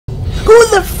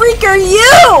freak are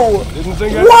you? Didn't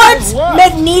think What?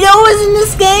 Magneto is in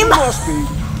this game? Must be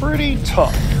pretty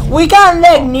tough. We got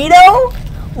Magneto?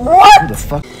 What? Who the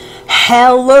fuck?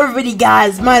 Hello everybody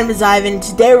guys, my name is Ivan.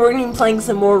 Today we're going to be playing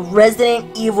some more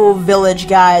Resident Evil Village,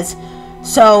 guys.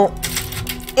 So,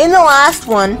 in the last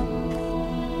one,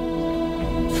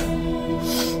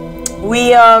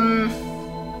 we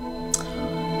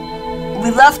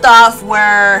left off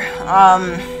where,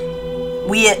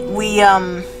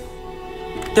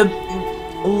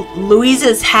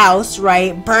 Louisa's house,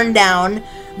 right, burned down.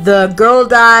 The girl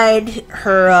died,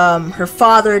 her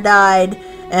father died,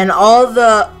 and all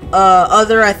the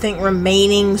other, I think,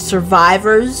 remaining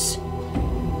survivors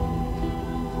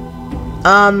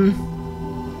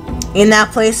in that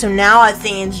place. So now I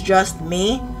think it's just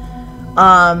me.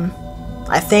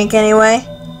 I think anyway.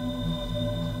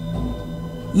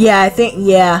 Yeah, I think,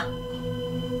 yeah,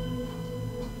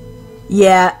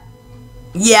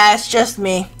 it's just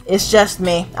me. It's just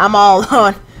me. I'm all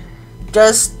alone.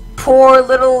 Just poor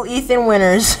little Ethan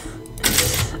Winters.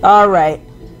 Alright.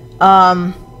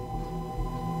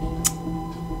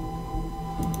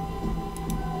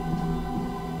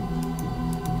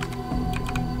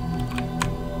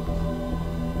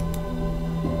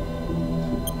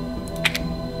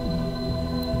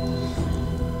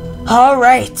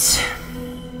 Alright.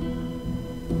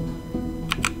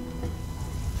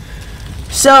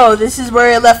 So, this is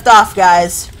where it left off,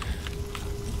 guys.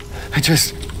 I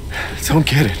just don't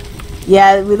get it.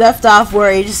 Yeah, we left off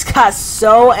where he just got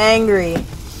so angry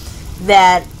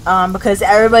that, because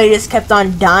everybody just kept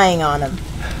on dying on him.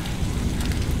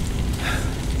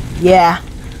 Yeah.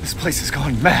 This place has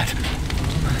gone mad.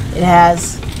 It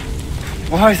has.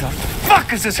 Why the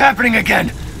fuck is this happening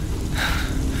again?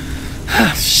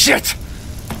 Shit!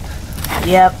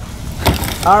 Yep.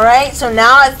 Alright, so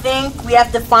now I think we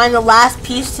have to find the last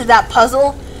piece to that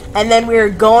puzzle, and then we're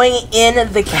going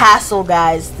in the castle,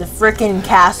 guys. The frickin'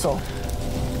 castle.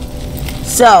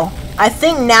 So, I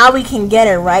think now we can get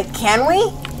it, right? Can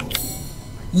we?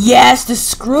 Yes, the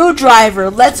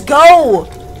screwdriver. Let's go!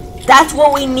 That's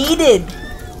what we needed.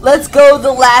 Let's go,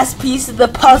 the last piece of the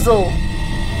puzzle.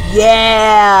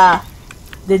 Yeah!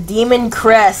 The demon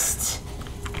crest.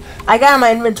 I got it in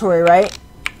my inventory, right?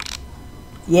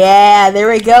 Yeah, there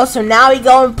we go. So now we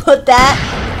go and put that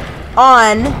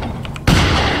on.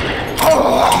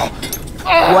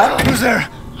 What? Who's there?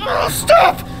 Oh,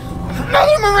 stop!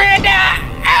 Mother Miranda!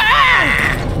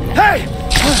 Hey!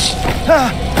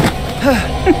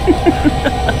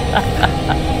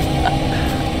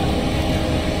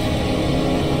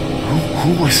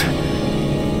 Who was...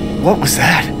 What was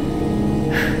that?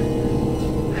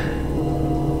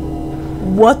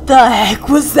 What the heck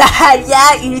was that?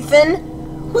 Yeah, Ethan?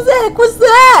 Who the heck was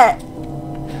that?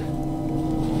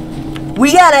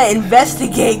 We gotta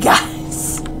investigate,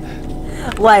 guys.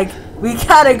 Like, we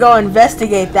gotta go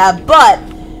investigate that, but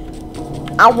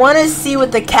I want to see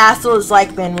what the castle is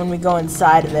like, man, when we go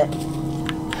inside of it.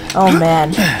 Oh,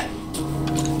 man.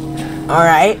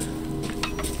 Alright.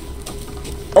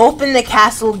 Open the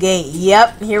castle gate.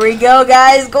 Yep, here we go,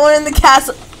 guys. Going in the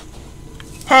castle.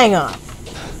 Hang on.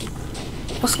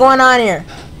 What's going on here?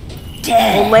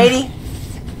 Death. Old lady?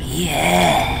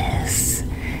 Yes.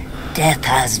 Death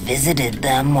has visited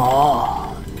them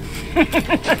all.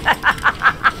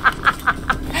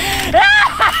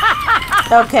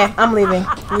 Okay, I'm leaving.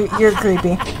 You're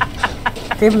creepy.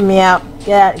 Creeping me out.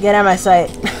 Get out of my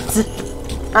sight.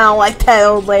 I don't like that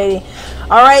old lady.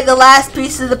 Alright, the last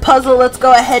piece of the puzzle. Let's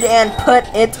go ahead and put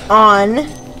it on.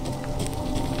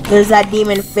 There's that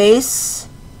demon face.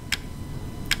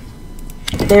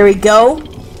 There we go.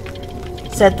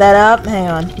 Set that up. Hang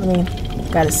on.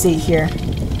 Gotta see here.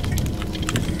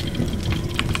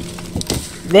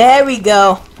 There we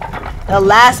go. The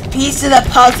last piece of the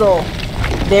puzzle.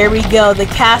 There we go. The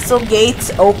castle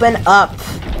gates open up.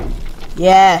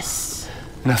 Yes.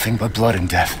 Nothing but blood and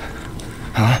death.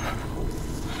 Huh?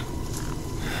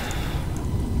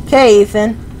 Okay,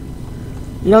 Ethan.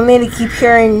 You don't need to keep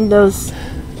hearing those,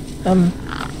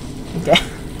 okay.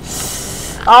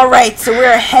 Alright, so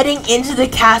we're heading into the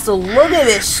castle. Look at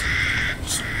this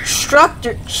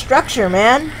structure,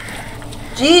 man.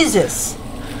 Jesus.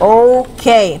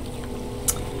 Okay.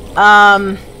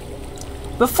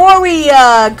 Before we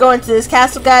go into this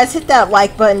castle, guys, hit that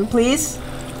like button, please.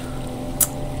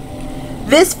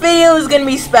 This video is going to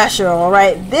be special,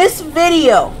 alright? This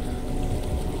video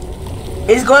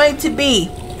is going to be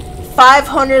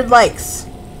 500 likes.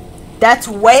 That's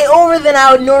way over than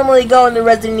I would normally go in the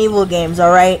Resident Evil games,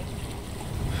 alright?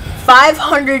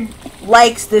 500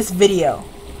 likes this video.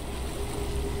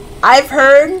 I've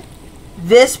heard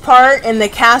this part in the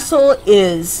castle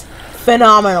is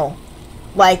phenomenal.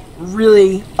 Like,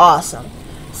 really awesome.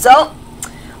 So,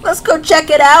 let's go check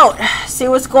it out. See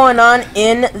what's going on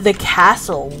in the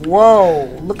castle. Whoa,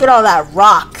 look at all that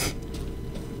rock.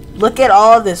 Look at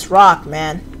all of this rock,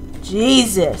 man.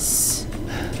 Jesus.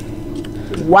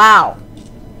 Wow.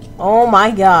 Oh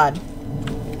my god.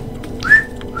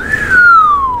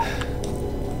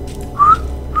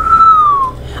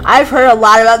 I've heard a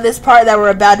lot about this part that we're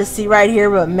about to see right here,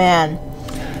 but man,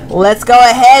 let's go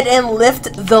ahead and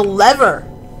lift the lever.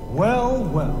 Well,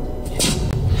 well.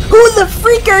 Who the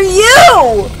freak are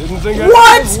you? Didn't think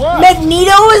What? was left.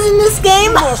 Magneto is in this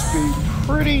game? You must be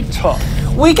pretty tough.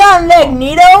 We got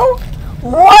Magneto? Who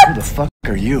What? the fuck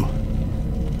are you?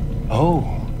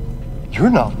 Oh, you're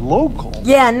not local.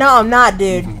 Yeah, no, I'm not,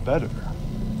 dude. Even better.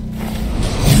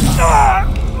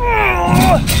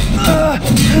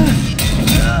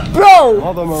 Bro,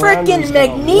 Mother Miranda's freaking gonna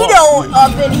Magneto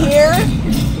love you. up in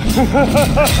here.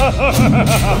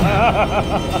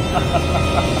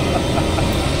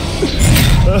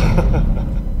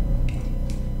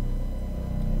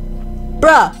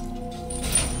 Bruh,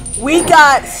 we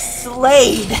got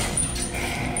slayed.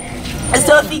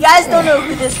 So if you guys don't know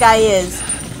who this guy is,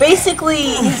 basically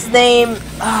his name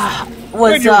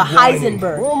was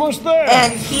Heisenburg. We're almost there.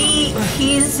 And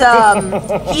he's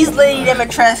Lady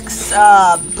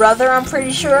Dimitrescu's brother, I'm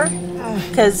pretty sure.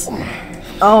 Cause,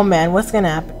 oh man, what's gonna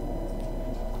happen?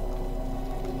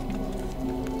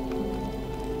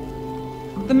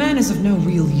 The man is of no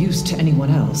real use to anyone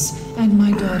else, and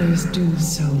my daughters do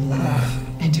so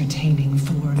love entertaining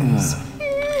foreigners.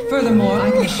 Furthermore,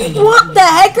 I can show you. What the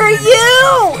heck are you?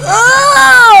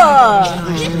 Oh!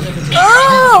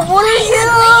 Oh, what are you?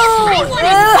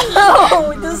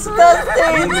 Oh,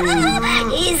 disgusting.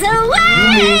 He's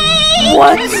away!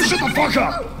 What? Shut the fuck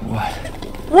up!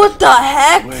 What the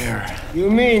heck? Where? You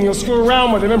mean you'll screw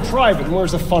around with him in private, and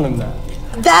where's the fun in that?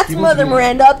 That's Mother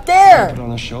Miranda up Put there.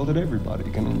 on a show that everybody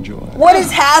can enjoy. What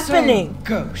is happening?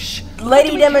 So gauche.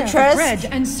 Lady What do we care for Dimitrescu? bread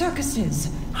and circuses.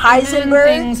 Heisenburg?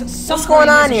 Things What's suffering going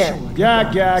on is here? assured.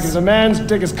 Yak, yak, as a man's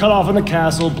dick is cut off in the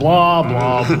castle, blah,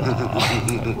 blah,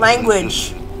 blah.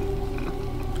 Language.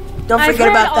 Don't I've forget heard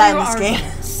about all that in your this game.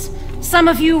 arguments. Some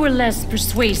of you were less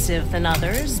persuasive than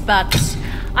others, but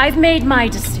I've made my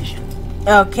decision.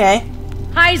 Okay.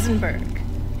 Heisenburg,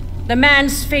 the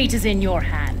man's fate is in your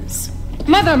hands.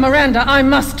 Mother Miranda, I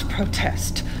must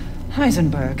protest.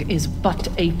 Heisenburg is but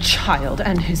a child,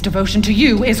 and his devotion to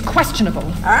you is questionable.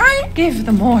 Alright. Give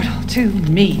the mortal to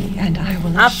me, and I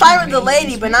will. I'm fine with the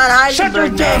lady, but not Shut your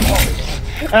Heisenberg, damn man.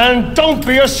 hole! And don't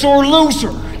be a sore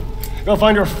loser! Go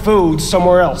find your food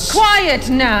somewhere else. Quiet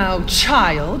now,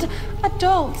 child.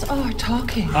 Adults are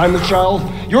talking. I'm the child.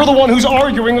 You're the one who's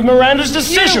arguing with Miranda's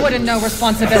decision. You wouldn't know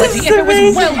responsibility if it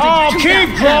was welded Oh, to keep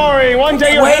that glory! One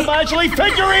day your Wait. head will actually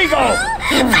fit your ego!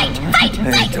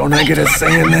 Hey, don't I get a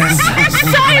say in this?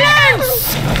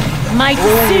 Silence! My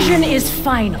decision is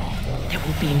final. There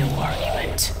will be no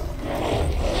argument.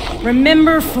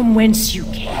 Remember from whence you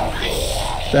came.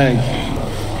 Thank you.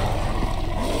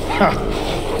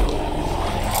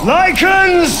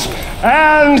 Lycans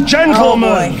and Oh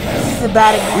gentlemen! boy, this is a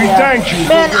bad idea. We thank you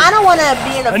Man, for I don't want to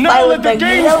be in a And now fight let with the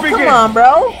games Magneto. Come begin. on,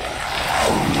 bro.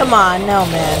 Come on, no,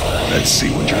 man. Let's see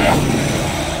what you're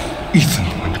Ethan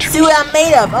Winters. See what I'm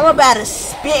made of? I'm about to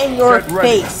spit in your Get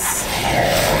ready. face.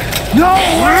 No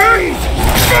way!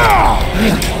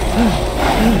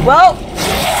 Well,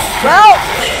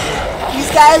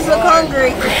 these guys look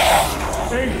hungry.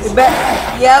 You bet.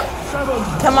 Yep.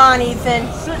 Come on, Ethan.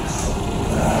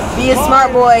 Be a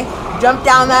smart boy. Jump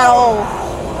down that hole.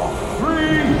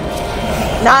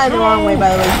 Not in the wrong way, by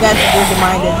the way. You guys are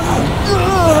open-minded.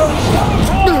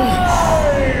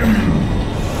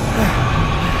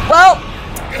 Well,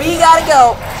 we gotta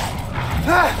go.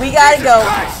 We gotta go.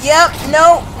 Yep.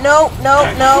 No.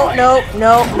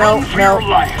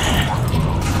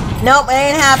 Nope, it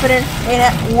ain't happening.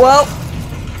 Whoa.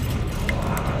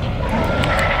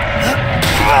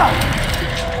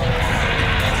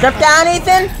 Drop down,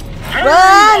 Ethan.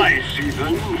 Run!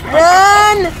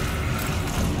 Run!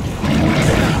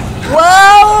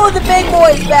 Whoa, the big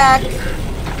boy's back.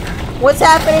 What's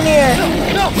happening here?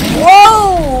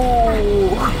 Whoa!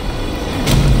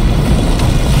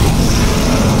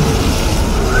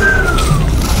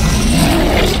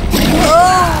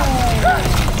 Oh!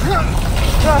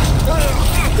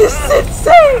 This is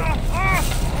insane!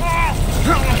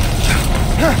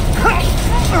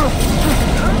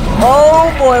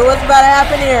 Oh boy, what's about to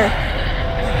happen here?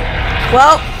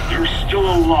 Well, You're still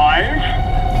alive?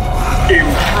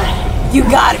 Impressive. you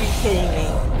gotta be kidding me.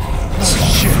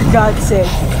 For God's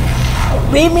sake.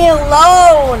 Leave me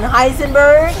alone,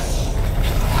 Heisenberg.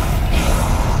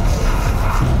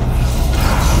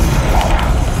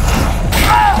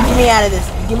 me out of this.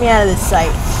 Get me out of this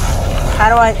site. How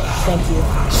do I? Thank you.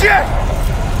 Shit!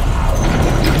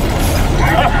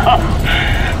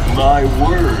 My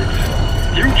word.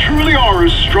 You truly are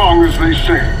as strong as they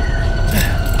say.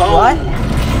 What?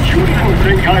 You don't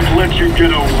think I'd let you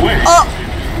get away? Oh!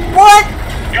 What?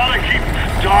 Gotta keep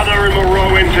Donna and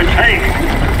Moreau entertained.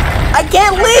 I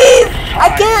can't leave! I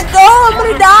can't go! I'm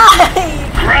gonna die!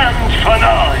 Grand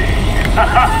finale.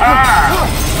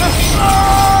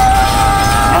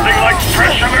 Nothing like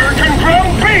fresh American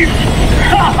ground beef.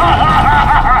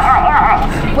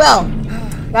 Well,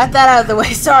 got that out of the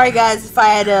way. Sorry guys if I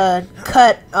had to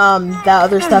cut that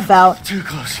other stuff out. Too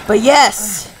close. But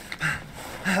yes.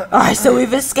 Alright, so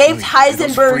we've escaped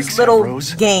Heisenburg's little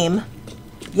game.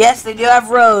 Yes, they do have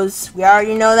Rose. We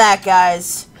already know that,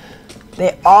 guys.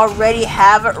 They already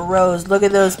have Rose. Look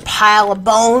at those pile of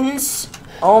bones.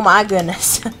 Oh my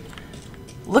goodness.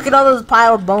 Look at all those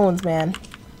pile of bones, man.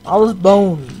 All those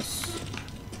bones.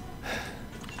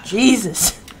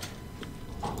 Jesus.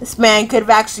 This man could have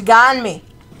actually gotten me.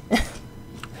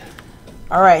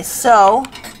 Alright, so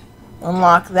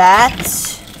unlock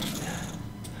that.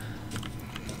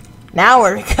 Now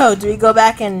where do we go? Do we go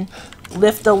back and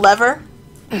lift the lever?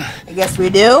 I guess we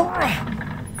do.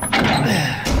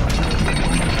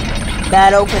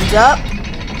 That opens up.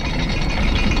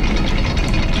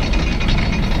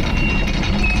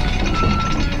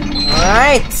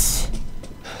 Alright.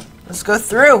 Let's go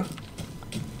through.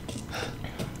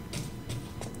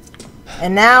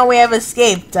 And now we have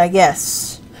escaped, I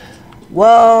guess.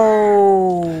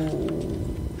 Whoa.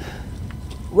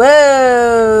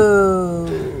 Whoa.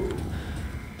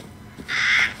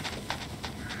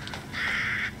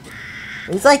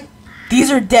 It's like these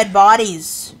are dead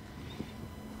bodies.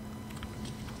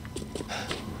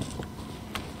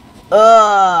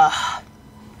 Ugh.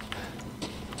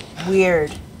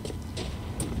 Weird.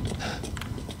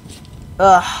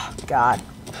 Ugh, God.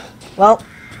 Well.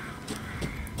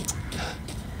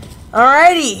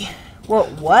 Alrighty.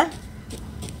 What?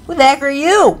 Who the heck are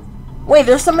you? Wait,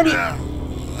 there's somebody...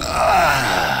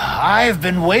 I've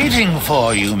been waiting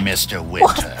for you, Mr.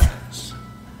 Winters.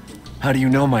 How do you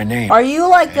know my name? Are you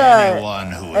like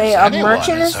Anyone who is a anyone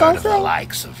merchant or has heard of the something?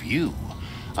 likes of you.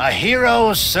 A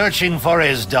hero searching for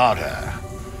his daughter.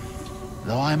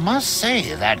 Though I must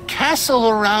say, that castle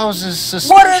arouses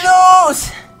suspicion. What are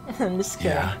those? I'm just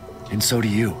kidding. Yeah, and so do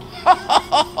you.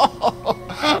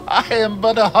 I am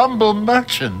but a humble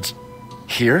merchant.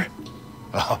 Here?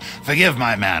 Oh, forgive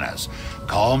my manners.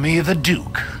 Call me the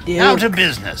Duke. Duke. Now to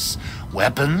business.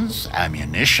 Weapons,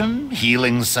 ammunition,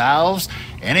 healing salves,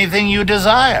 anything you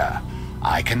desire,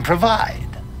 I can provide.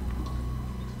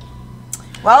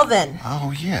 Well then.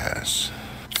 Oh, yes.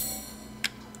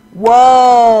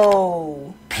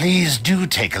 Whoa. Please do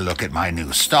take a look at my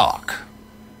new stock.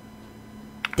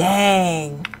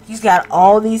 Dang. He's got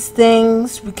all these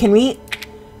things. We can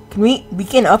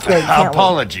upgrade, can't we?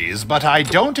 Apologies, but I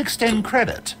don't extend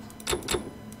credit.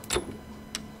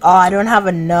 Oh, I don't have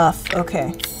enough.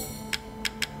 Okay.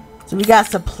 So we got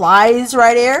supplies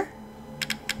right here.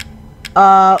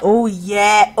 Oh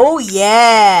yeah. Oh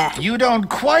yeah. You don't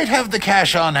quite have the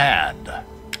cash on hand.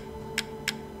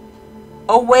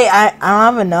 Oh wait, I don't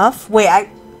have enough. Wait,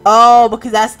 oh,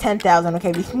 because that's 10,000.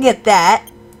 Okay, we can get that.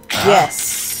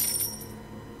 Yes.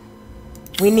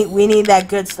 We need that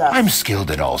good stuff. I'm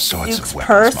skilled at all sorts Duke's of weapons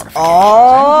purse? modifications. Oh.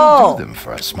 I will do them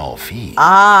for a small fee.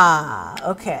 Ah,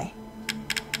 okay.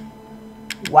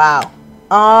 Wow.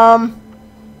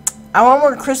 I want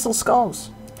more crystal skulls.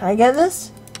 Can I get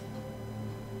this?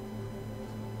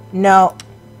 No.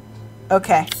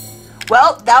 Okay.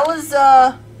 Well, that was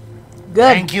good.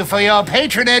 Thank you for your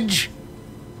patronage.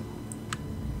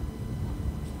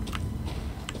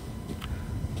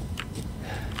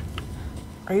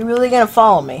 Are you really gonna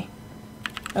follow me?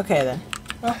 Okay then.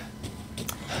 Well,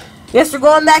 guess we're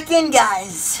going back in,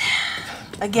 guys.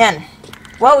 Again.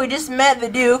 Well, we just met the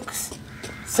Dukes,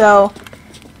 so.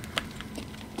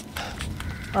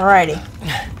 Alrighty.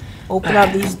 Open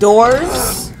up these doors.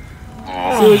 See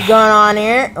what's going on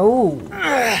here. Ooh.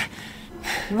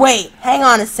 Wait, hang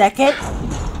on a second.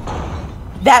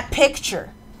 That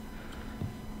picture.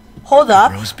 Hold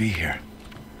up. Rose be here.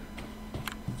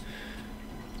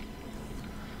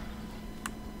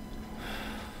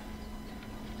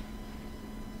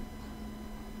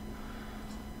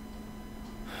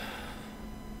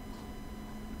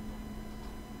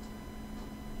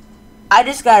 I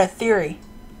just got a theory.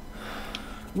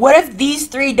 What if these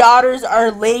three daughters are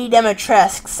Lady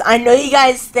Dimitrescu's? I know you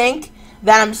guys think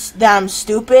that I'm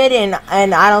stupid and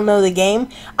I don't know the game.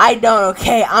 I don't,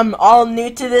 okay? I'm all new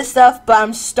to this stuff, but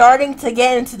I'm starting to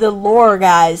get into the lore,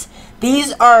 guys.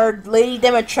 These are Lady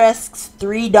Dimitrescu's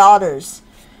 3 daughters,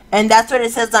 and that's what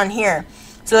it says on here.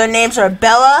 So their names are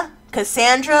Bella,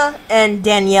 Cassandra, and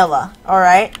Daniela.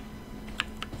 Alright?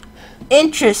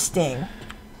 Interesting.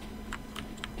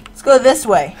 Let's go this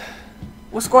way.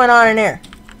 What's going on in here?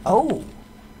 Oh.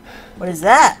 What is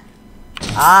that?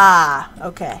 Ah,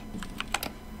 okay.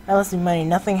 That must be money.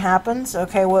 Nothing happens.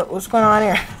 Okay, what's going on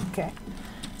here? Okay.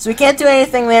 So we can't do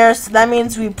anything there, so that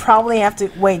means we probably have to...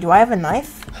 Wait, do I have a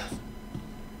knife?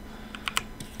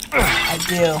 I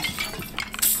do.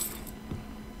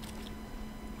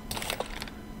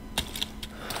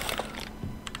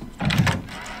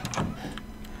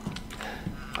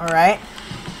 Alright.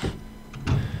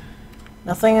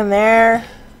 Nothing in there.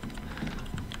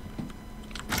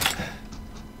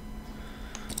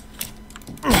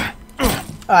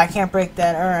 Oh, I can't break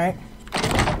that. Alright.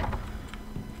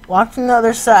 Walk from the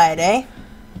other side, eh?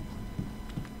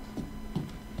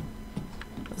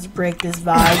 Let's break this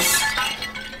vase.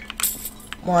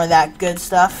 More of that good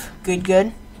stuff.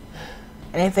 Good.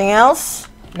 Anything else?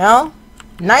 No?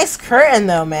 Nice curtain,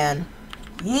 though, man.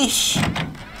 Yeesh.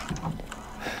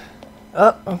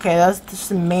 Oh, okay, that's just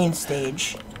the main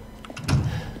stage.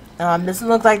 Doesn't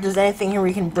look like there's anything here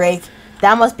we can break.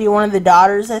 That must be one of the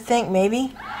daughters, I think,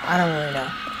 maybe? I don't really know.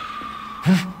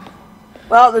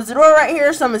 Well, there's a door right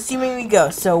here, so I'm assuming we go.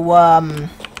 So,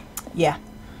 yeah.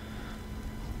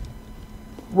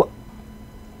 What?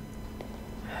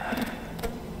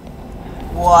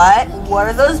 What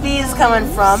are those bees coming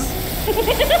from?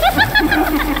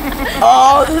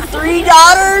 Oh, the 3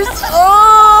 daughters!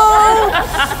 Oh!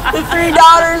 The 3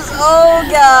 daughters! Oh,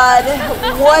 God!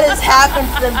 What has happened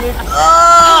to them, dude?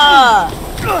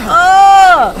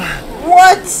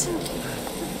 What?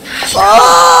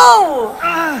 Oh!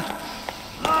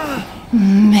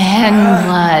 Man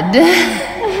blood.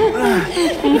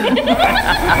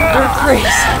 They're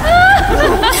crazy.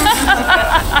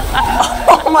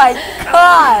 Oh my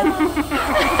God!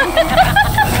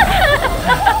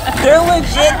 They're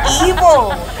legit evil.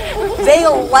 They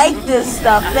like this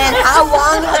stuff, man. How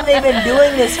long have they been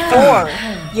doing this for?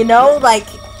 You know, like...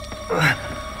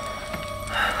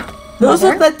 Those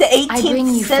look like the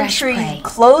 18th century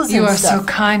clothes and You are stuff. so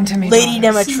kind to me, Lady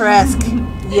daughters.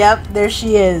 Dimitrescu. Yep, there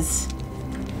she is.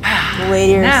 The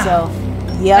lady herself.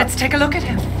 Yep. Let's take a look at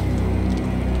him.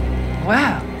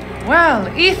 Well,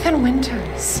 Ethan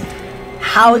Winters.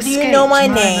 How do you know my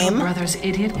escaped name? little brother's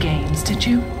idiot games, did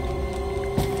you?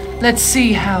 Let's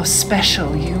see how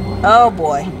special you are. Oh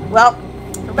boy. Well,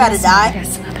 we're about to die.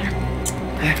 Yes, Mother.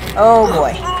 Oh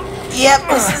boy. Yep,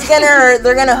 this is gonna hurt.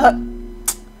 They're gonna hook.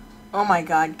 Oh my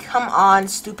God. Come on,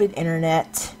 stupid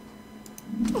internet.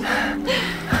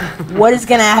 What is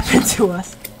gonna happen to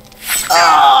us?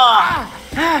 Oh!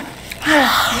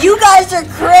 You guys are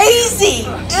crazy!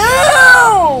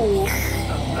 Ew!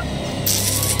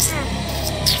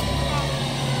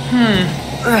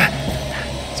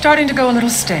 Starting to go a little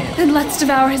stale. Then let's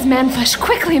devour his man-flesh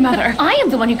quickly, Mother. I am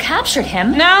the one who captured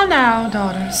him. Now,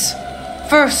 daughters.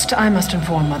 First, I must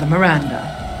inform Mother Miranda.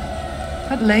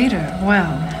 But later,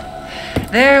 well,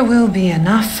 there will be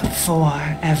enough for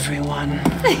everyone.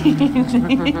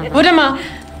 Put him up.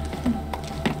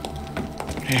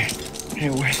 Hey,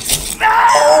 wait.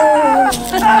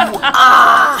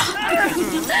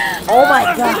 Oh my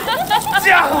God.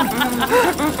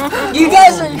 You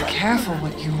guys are... Be careful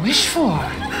what you wish for,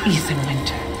 Ethan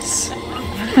Winters.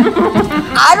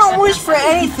 I don't wish for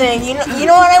anything. You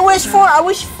know what I wish for? I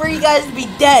wish for you guys to be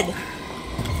dead.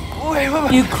 Wait.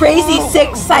 You crazy, sick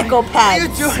psychopaths. What are you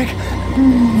doing?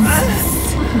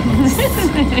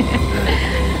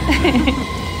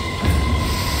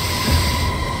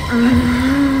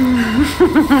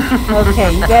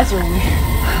 Okay, you guys are weird.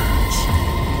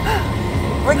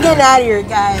 We're getting out of here,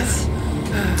 guys.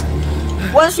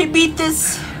 Once we beat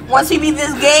this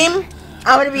game,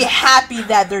 I'm gonna be happy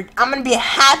that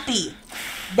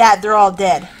they're all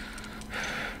dead.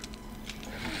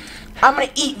 I'm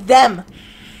gonna eat them.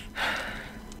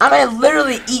 I'm gonna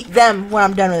literally eat them when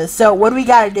I'm done with this. So what do we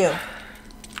gotta do?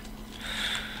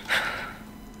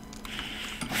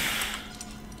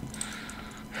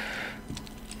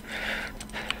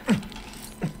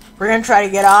 We're gonna try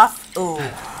to get off. Ooh.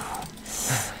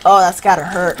 Oh, that's gotta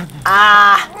hurt.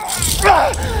 Ah.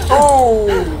 Oh.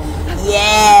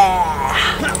 Yeah.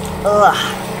 Ugh.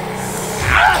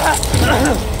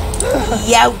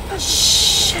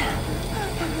 Youch.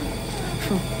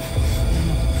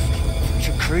 Bunch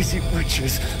of crazy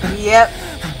witches. Yep.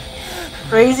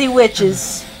 Crazy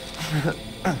witches.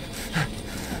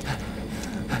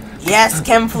 Yes,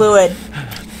 chem fluid.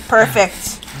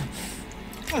 Perfect.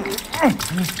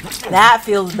 That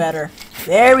feels better.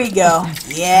 There we go.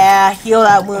 Yeah, heal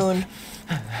that wound.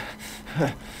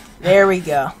 There we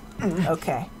go.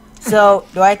 Okay. So,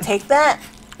 do I take that?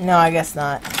 No, I guess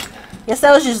not. Guess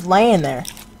that was just laying there.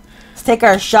 Let's take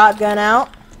our shotgun out.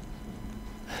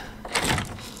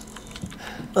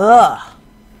 Ugh.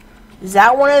 Is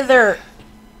that one of their...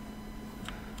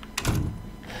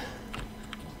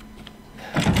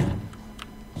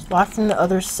 Watch from the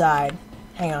other side.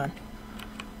 Hang on.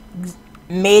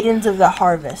 Maidens of the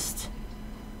Harvest.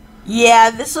 Yeah,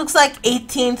 this looks like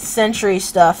 18th century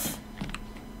stuff.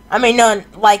 I mean, no,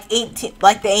 like the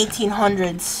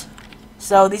 1800s.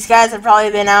 So these guys have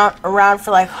probably been around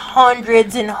for like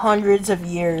hundreds and hundreds of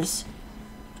years.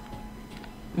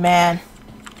 Man.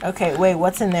 Okay, wait,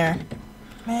 what's in there?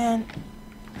 Man.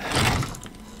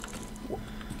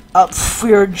 Oh, pff,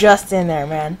 we were just in there,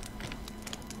 man.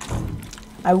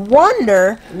 I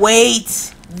wonder...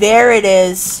 Wait! There it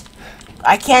is.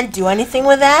 I can't do anything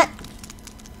with that?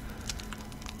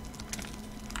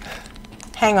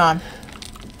 Hang on.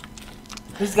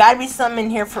 There's gotta be something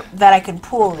in here that I can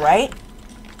pull, right?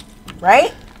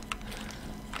 Right?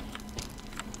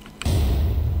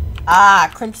 Ah,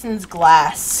 Crimson's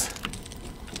glass.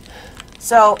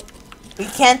 So, we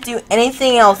can't do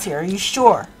anything else here. Are you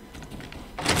sure?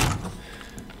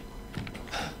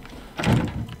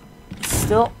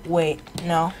 Still, wait,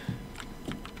 no.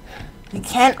 You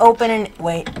can't open in,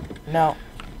 wait, no.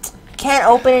 Can't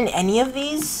open in any of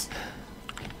these?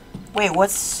 Wait,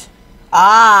 what's,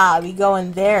 ah, we go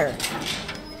in there.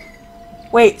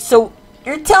 Wait, so,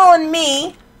 you're telling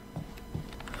me,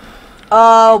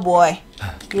 oh boy,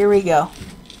 here we go.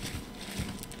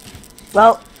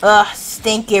 Well,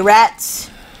 stinky rats.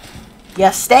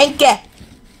 You stinky.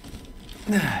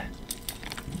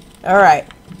 Alright.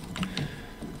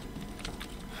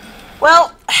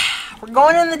 Well, we're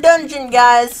going in the dungeon,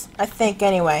 guys. I think,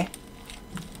 anyway.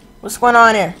 What's going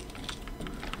on here?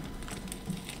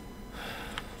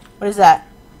 What is that?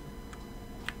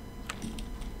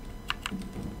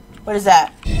 What is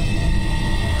that?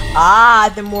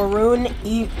 Ah, the maroon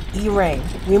E-ring.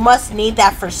 We must need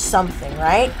that for something,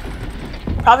 right?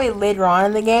 Probably later on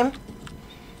in the game.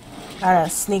 Gotta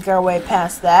sneak our way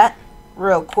past that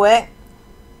real quick.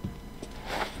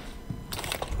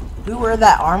 We wear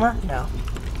that armor? No.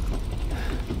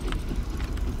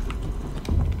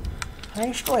 How do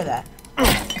you destroy that?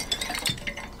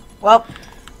 Well,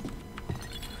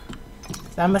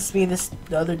 that must be the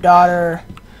other daughter.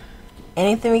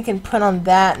 Anything we can put on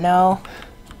that? No.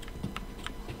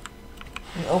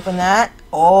 Can we open that?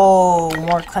 Oh,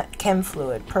 more chem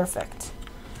fluid. Perfect.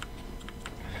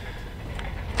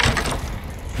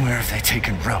 Where have they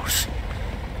taken Rose?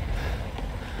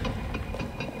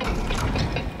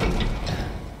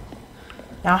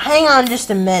 Now hang on just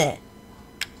a minute.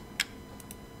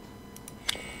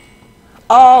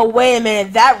 Oh, wait a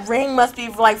minute. That ring must be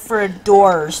like for a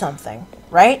door or something,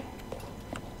 right?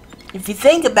 If you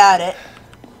think about it.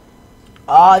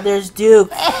 Oh, there's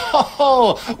Duke.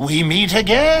 Oh, we meet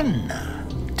again.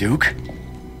 Duke?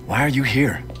 Why are you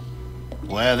here?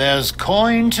 Where there's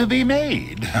coin to be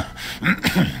made.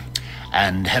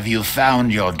 And have you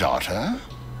found your daughter?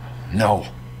 No.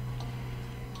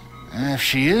 If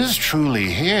she is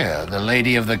truly here, the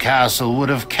lady of the castle would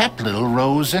have kept little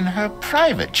Rose in her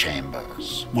private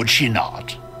chambers, would she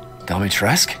not?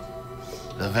 Dimitrescu?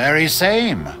 The very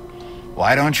same.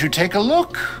 Why don't you take a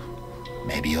look?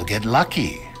 Maybe you'll get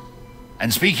lucky.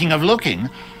 And speaking of looking,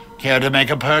 care to make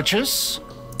a purchase?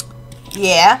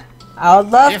 Yeah, I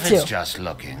would love If to. it's just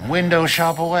looking, window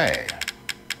shop away.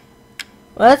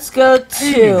 Let's go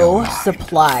to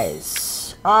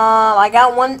supplies. I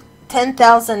got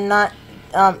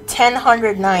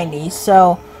 10,190,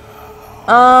 so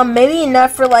maybe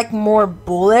enough for like more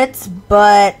bullets,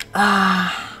 but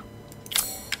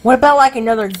what about like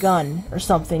another gun or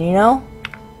something, you know?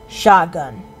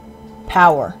 Shotgun.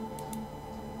 Power.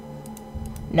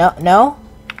 No?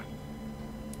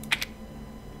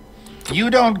 You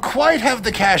don't quite have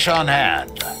the cash on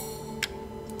hand.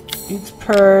 Duke's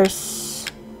purse.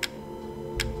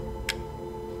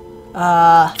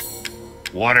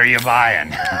 What are you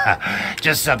buying?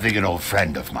 Just something an old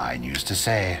friend of mine used to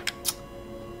say.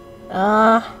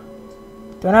 Don't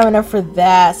have enough for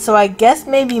that, so I guess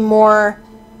maybe more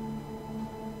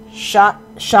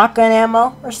shotgun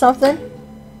ammo or something.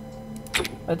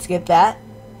 Let's get that.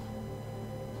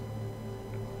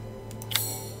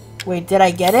 Wait, did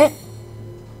I get it?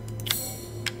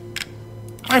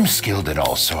 I'm skilled at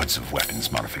all sorts of weapons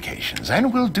modifications,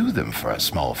 and will do them for a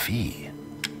small fee.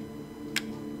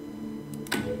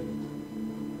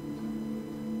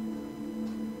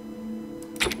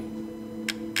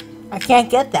 can't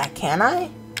get that, can I?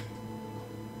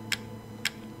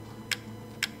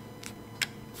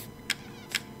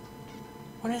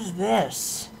 What is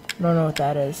this? I don't know what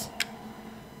that is.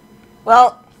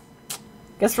 Well,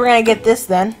 guess we're gonna get this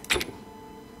then.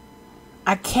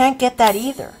 I can't get that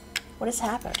either. What has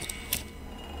happened?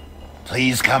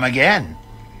 Please come again.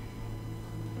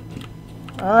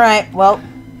 Alright, well.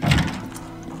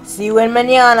 See you in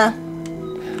mañana.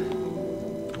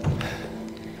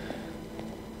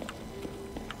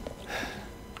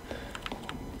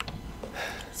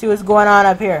 See what's going on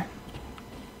up here.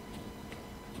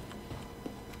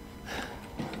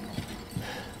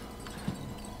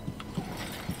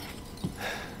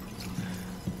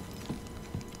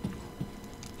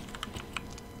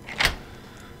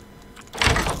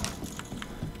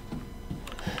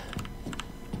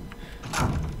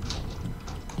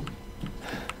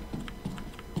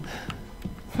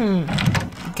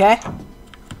 Okay.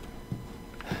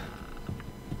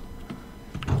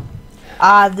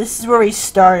 This is where we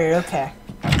started. Okay.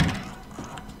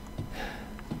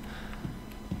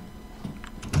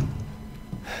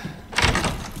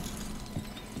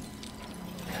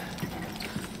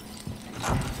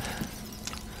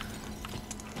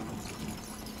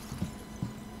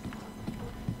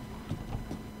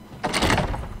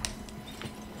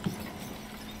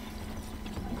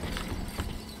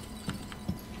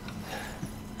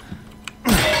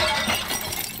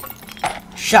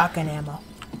 Shotgun ammo.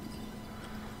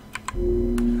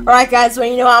 Alright guys, so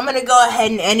you know I'm gonna go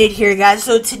ahead and end it here, guys.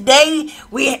 So today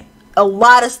a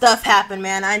lot of stuff happened,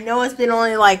 man. I know it's been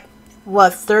only like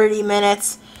what, 30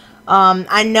 minutes.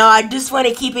 I know I just want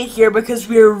to keep it here because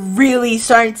we're really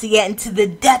starting to get into the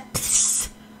depths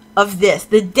of this.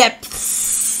 The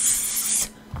depths.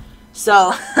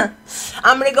 So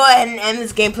I'm gonna go ahead and end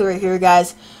this gameplay right here,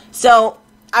 guys. So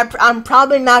I'm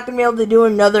probably not going to be able to do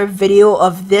another video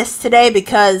of this today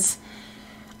because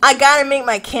I got to make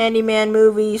my Candyman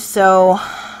movie, so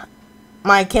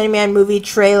my Candyman movie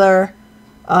trailer,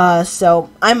 so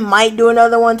I might do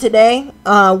another one today.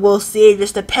 We'll see. It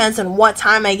just depends on what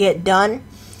time I get done.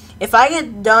 If I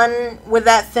get done with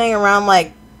that thing around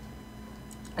like,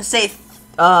 let's say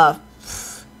 4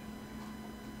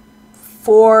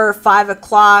 or 5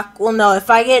 o'clock, well no, if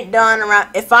I get done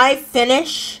around, if I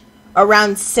finish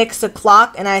around 6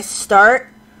 o'clock and I start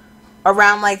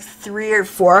around like 3 or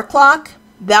 4 o'clock,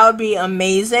 that would be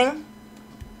amazing.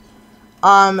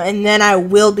 And then I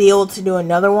will be able to do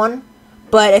another one.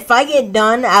 But if I get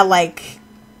done at like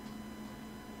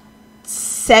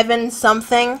 7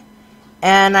 something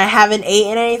and I haven't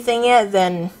eaten anything yet,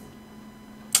 then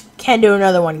can't do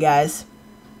another one, guys.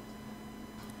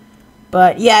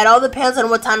 But yeah, it all depends on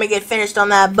what time I get finished on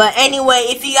that. But anyway,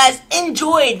 if you guys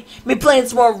enjoyed me playing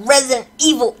some more Resident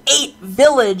Evil 8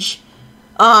 Village,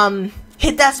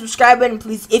 hit that subscribe button,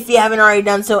 please, if you haven't already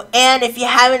done so. And if you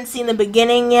haven't seen the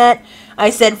beginning yet,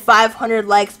 I said 500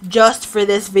 likes just for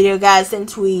this video, guys,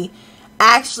 since we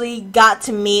actually got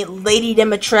to meet Lady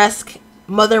Dimitrescu,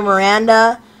 Mother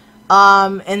Miranda,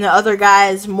 and the other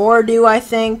guys, Mordu, I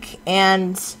think,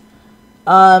 and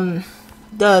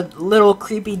the little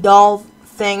creepy doll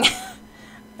thing.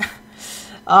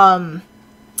 Then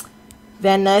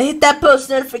hit that post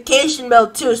notification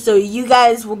bell too, so you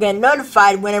guys will get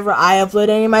notified whenever I upload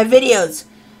any of my videos.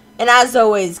 And as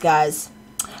always, guys,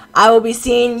 I will be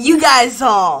seeing you guys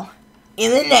all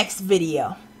in the next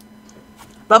video.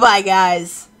 Bye bye,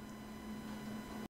 guys.